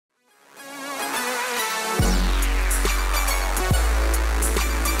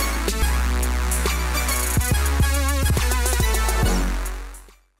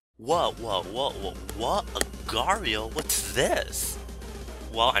What? Agario? What's this?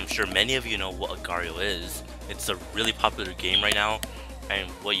 Well, I'm sure many of you know what Agario is. It's a really popular game right now, and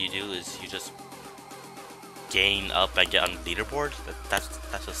what you do is you just gain up and get on the leaderboard. That's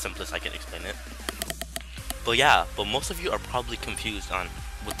the simplest I can explain it. But yeah, but most of you are probably confused on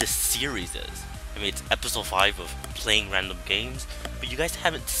what this series is. I mean, it's episode 5 of playing random games, but you guys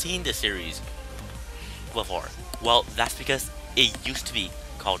haven't seen the series before. Well, that's because it used to be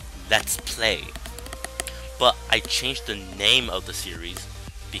called Let's Play, but I changed the name of the series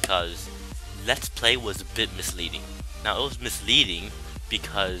because Let's Play was a bit misleading. Now, it was misleading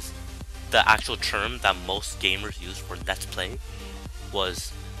because the actual term that most gamers use for Let's Play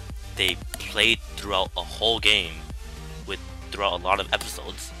was they played throughout a whole game throughout a lot of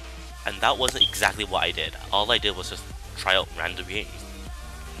episodes, and that wasn't exactly what I did. All I did was just try out random games.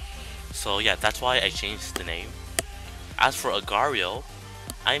 So yeah, that's why I changed the name. As for Agario,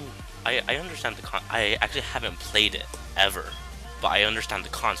 I understand I actually haven't played it ever, but I understand the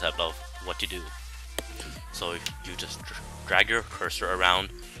concept of what to do. So you just drag your cursor around.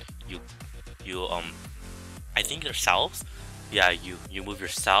 I think they're cells. Yeah, you move your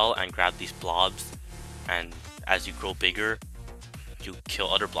cell and grab these blobs, and as you grow bigger, you kill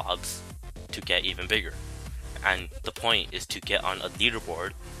other blobs to get even bigger. And the point is to get on a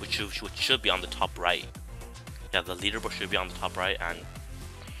leaderboard, which should be on the top right. Yeah, the leaderboard should be on the top right, and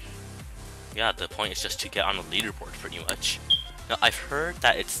yeah, the point is just to get on a leaderboard pretty much. Now, I've heard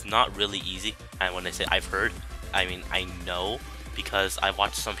that it's not really easy, and when I say I've heard, I mean I know, because I've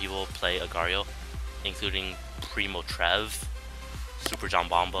watched some people play Agario, including Primo Trev, Super John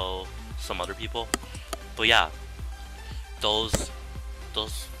Bombo, some other people. But yeah, those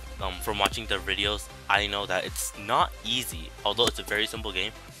from watching their videos, I know that it's not easy. Although it's a very simple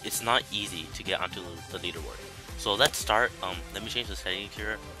game, it's not easy to get onto the leaderboard. So let's start. Let me change the settings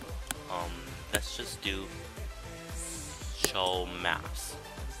here. Let's just do show maps.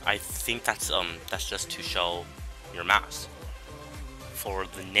 I think that's just to show your maps. For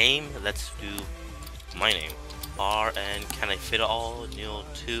the name, let's do my name. R N. Can I fit it all? Neil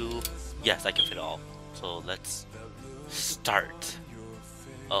 2. Yes, I can fit it all. So let's start.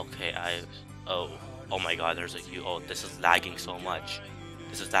 Okay, oh my god, there's a huge, oh, this is lagging so much.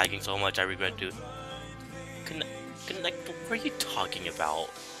 I regret to connect. What are you talking about?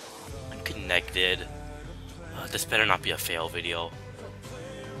 I'm connected. This better not be a fail video.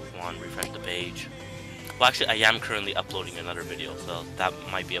 Come on, refresh the page. Well, actually, I am currently uploading another video, so that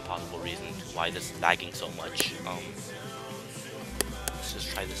might be a possible reason to why this is lagging so much. Let's just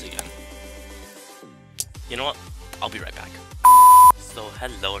try this again. You know what? I'll be right back. So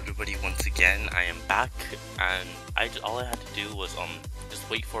hello everybody, once again I am back, and all I had to do was just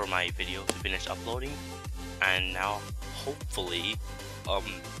wait for my video to finish uploading, and now hopefully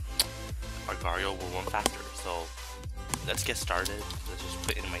Agario will run faster. So let's get started. Let's just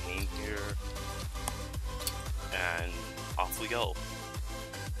put in my name here, and off we go.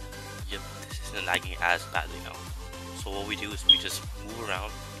 Yep, this isn't lagging as badly now. So what we do is we just move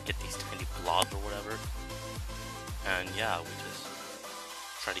around, get these tiny blobs or whatever, and yeah, we just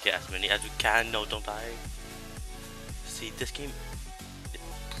try to get as many as we can. No, don't die. See, this game,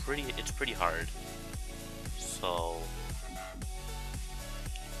 it's pretty hard. So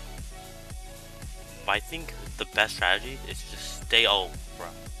I think the best strategy is to just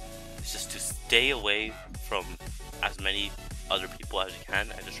stay away from as many other people as you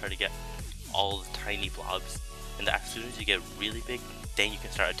can, and just try to get all the tiny blobs. And as soon as you get really big, then you can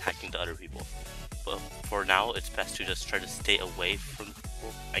start attacking the other people. But for now, it's best to just try to stay away from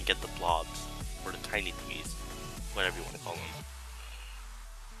people and get the blobs, or the tiny thingies, whatever you want to call them.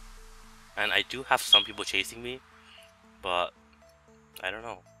 And I do have some people chasing me, but I don't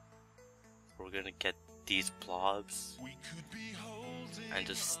know. We're gonna get these blobs and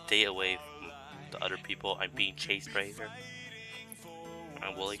just stay away from the other people. I'm being chased right here.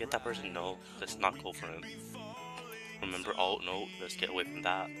 And will I get that person? No, let's not go for him. Remember, oh no, let's get away from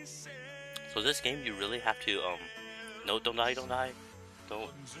that. So this game, you really have to, no, don't die.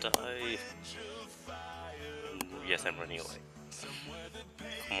 Yes, I'm running away.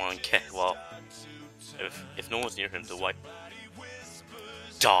 Come on, okay, well, if no one's near him, then what?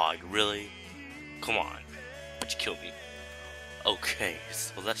 Dog, really? Come on, why'd you kill me? Okay,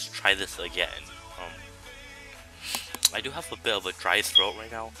 so let's try this again. I do have a bit of a dry throat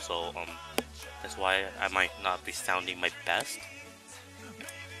right now, so, that's why I might not be sounding my best.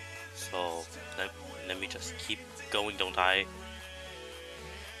 So let me just keep going. Don't die.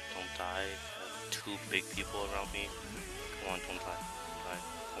 Two big people around me. Come on, don't die.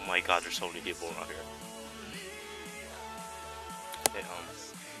 Oh my god, there's so many people around here. Okay,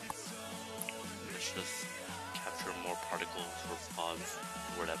 let's just capture more particles or blobs,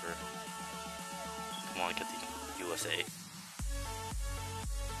 or whatever. Come on, get the USA.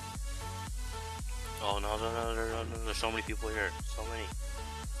 Oh no, there's so many people here, so many.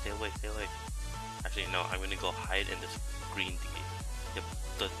 Stay away, stay away. Actually, no, I'm gonna go hide in this green thingy.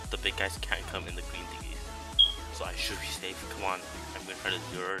 Yep, the big guys can't come in the green thingies. So I should be safe. Come on, I'm gonna try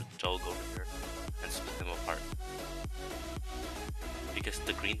to lure Joe over here and split him apart. Because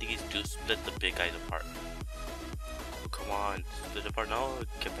the green thingies do split the big guys apart. Oh, come on, split apart. No,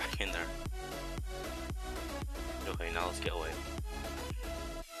 get back in there. Okay, now let's get away.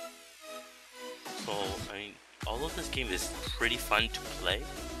 So, I mean, although this game is pretty fun to play,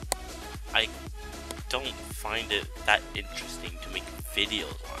 I don't find it that interesting to make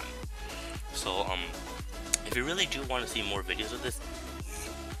videos on. So, if you really do want to see more videos of this,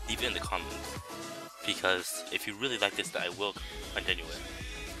 leave it in the comments. Because if you really like this, then I will continue it.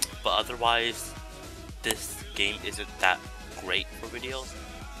 But otherwise, this game isn't that great for videos.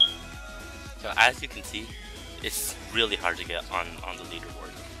 So as you can see, it's really hard to get on the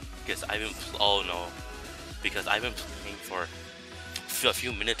leaderboard. Because I've been playing for a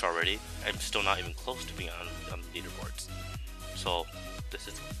few minutes already. I'm still not even close to being on the leaderboards. So this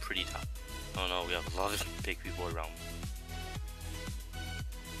is pretty tough. Oh no, we have a lot of big people around.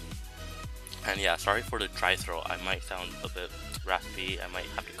 And yeah, sorry for the dry throat. I might sound a bit raspy. I might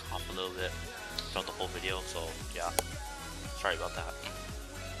have to cough a little bit throughout the whole video. So yeah, sorry about that.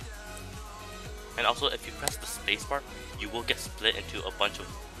 And also, if you press the spacebar, you will get split into a bunch of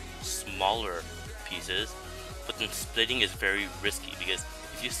smaller pieces. But then splitting is very risky because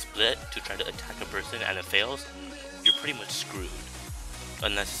if you split to try to attack a person and it fails, you're pretty much screwed.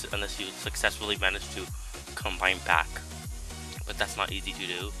 Unless you successfully manage to combine back. But that's not easy to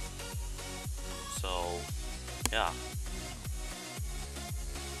do. So, yeah.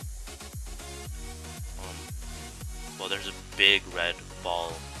 Well, there's a big red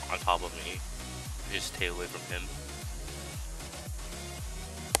ball on top of me. Just stay away from him.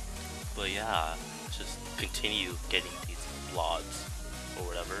 But yeah, let's just continue getting these blobs or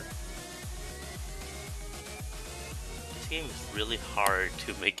whatever. This game is really hard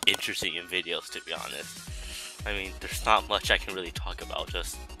to make interesting in videos, to be honest. I mean, there's not much I can really talk about.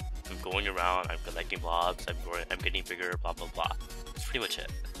 Just I'm going around, I'm collecting blobs, I'm getting bigger, blah blah blah. That's pretty much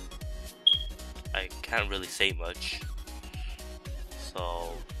it. I can't really say much.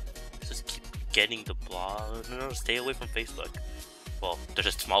 So just keep getting the blob. No, stay away from Facebook. Well, there's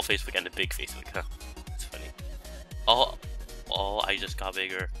a small Facebook and a big Facebook. Huh? That's funny. Oh, I just got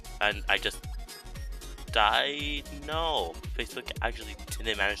bigger and I just died. No, Facebook actually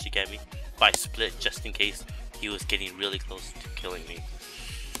didn't manage to get me, but I split just in case he was getting really close to killing me.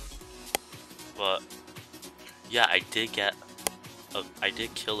 But yeah, I did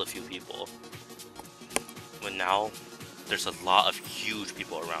kill a few people. But now there's a lot of huge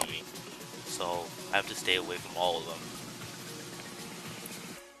people around me, so I have to stay away from all of them.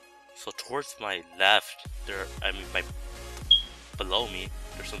 So towards my left, below me,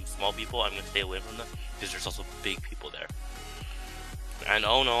 there's some small people. I'm gonna stay away from them because there's also big people there. And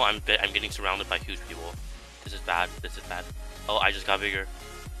oh no, I'm getting surrounded by huge people. This is bad. This is bad. Oh, I just got bigger.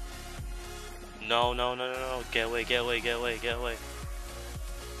 No! Get away!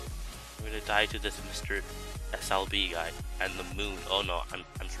 I'm gonna die to this Mr. SLB guy and the moon. Oh no,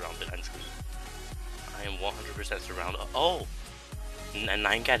 I'm surrounded. I'm screwed. I am 100% surrounded. Oh, and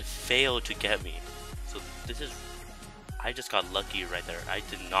 9 guy failed to get me. So this is. I just got lucky right there. I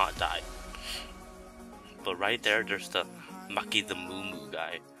did not die. But right there's the Maki the Moo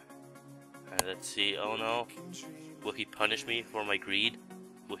guy. And let's see. Oh no, will he punish me for my greed?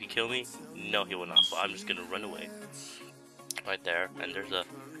 Will he kill me? No, he will not. So I'm just gonna run away. Right there. And there's a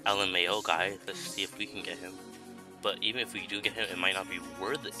LMAO guy. Let's see if we can get him. But even if we do get him, it might not be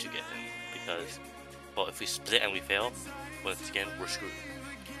worth it to get him. Because, well, if we split and we fail, once again, we're screwed.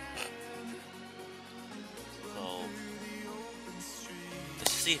 So,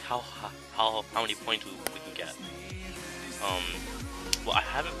 let's see how many points we can get. Well, I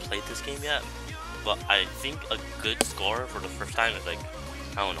haven't played this game yet, but I think a good score for the first time is like,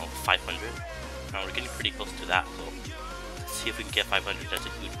 I don't know, 500. Now we're getting pretty close to that, so let's see if we can get 500. There's a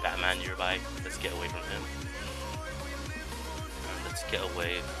huge Batman nearby. Let's get away from him. And let's get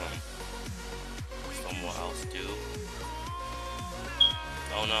away from someone else too.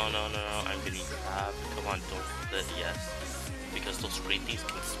 Oh no, I'm getting trapped. Come on, don't split, yes. Because those green things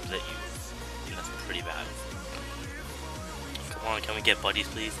can split you. And that's pretty bad. Come on, can we get buddies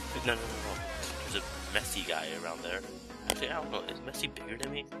please? No. There's a messy guy around there. Actually, I don't know, is Messi bigger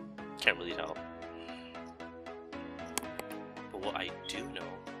than me? Can't really tell. But what I do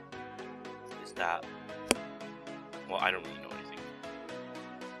know is What's that? Well, I don't really know anything.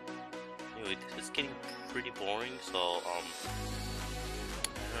 Anyway, this is getting pretty boring, so, I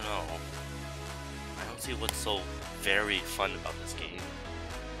don't know. I don't see what's so very fun about this game.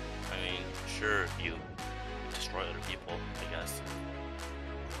 I mean, sure, you destroy other people, I guess.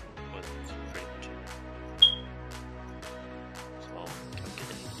 But it's pretty much it. So, can I get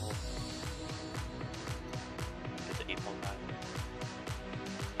the 8-ball? Get the 8-ball back.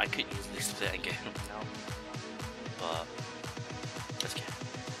 I could easily split and get him now. But, let's get him.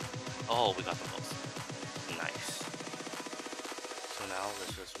 Oh, we got them both. Nice. So now,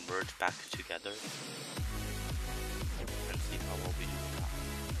 let's just merge back together. And see how well we do with that.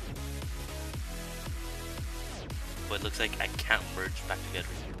 But it looks like I can't merge back together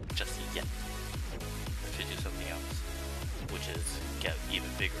just yet. I should do something else, which is get even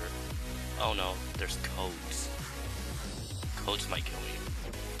bigger. Oh no, there's codes. Codes might kill me.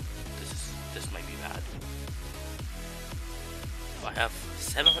 This might be bad. I have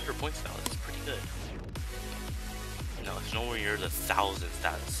 700 points now. That's pretty good. No, it's nowhere near the thousands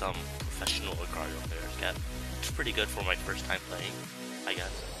that some professional Agario players get. It's pretty good for my first time playing, I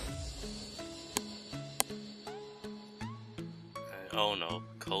guess. Oh no,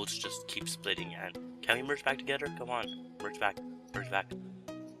 codes just keep splitting, and can we merge back together? Come on, merge back, merge back,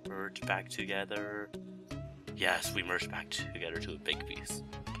 merge back together. Yes, we merged back together to a big piece.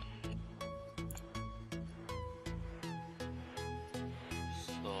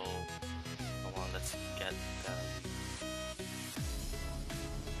 So, come on, let's get that.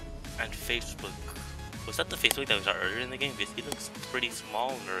 And Facebook, was that the Facebook that we saw earlier in the game? Because he looks pretty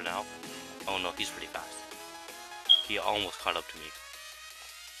smaller now. Oh no, he's pretty fast. He almost caught up to me.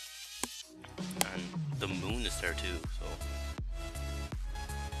 And the moon is there too, so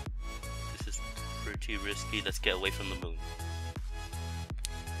this is pretty risky. Let's get away from the moon.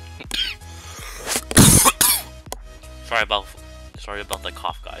 Sorry about the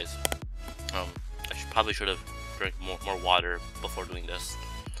cough, guys. I probably should have drank more water before doing this.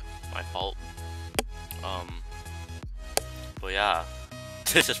 My fault. But yeah,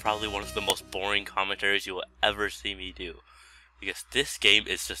 this is probably one of the most boring commentaries you will ever see me do, because this game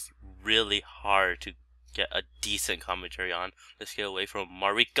is just really hard to get a decent commentary on. Let's get away from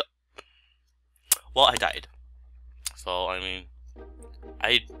Marika. Well, I died. So, I mean,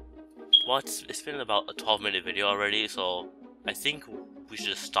 it's been about a 12-minute video already, so I think we should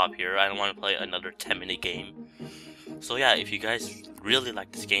just stop here. I don't want to play another 10-minute game. So yeah, if you guys really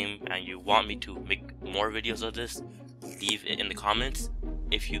like this game and you want me to make more videos of this, leave it in the comments.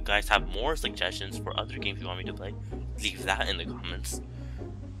 If you guys have more suggestions for other games you want me to play, leave that in the comments.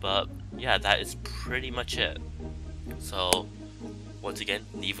 But yeah, that is pretty much it. So once again,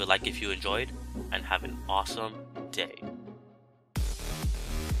 leave a like if you enjoyed, and have an awesome day.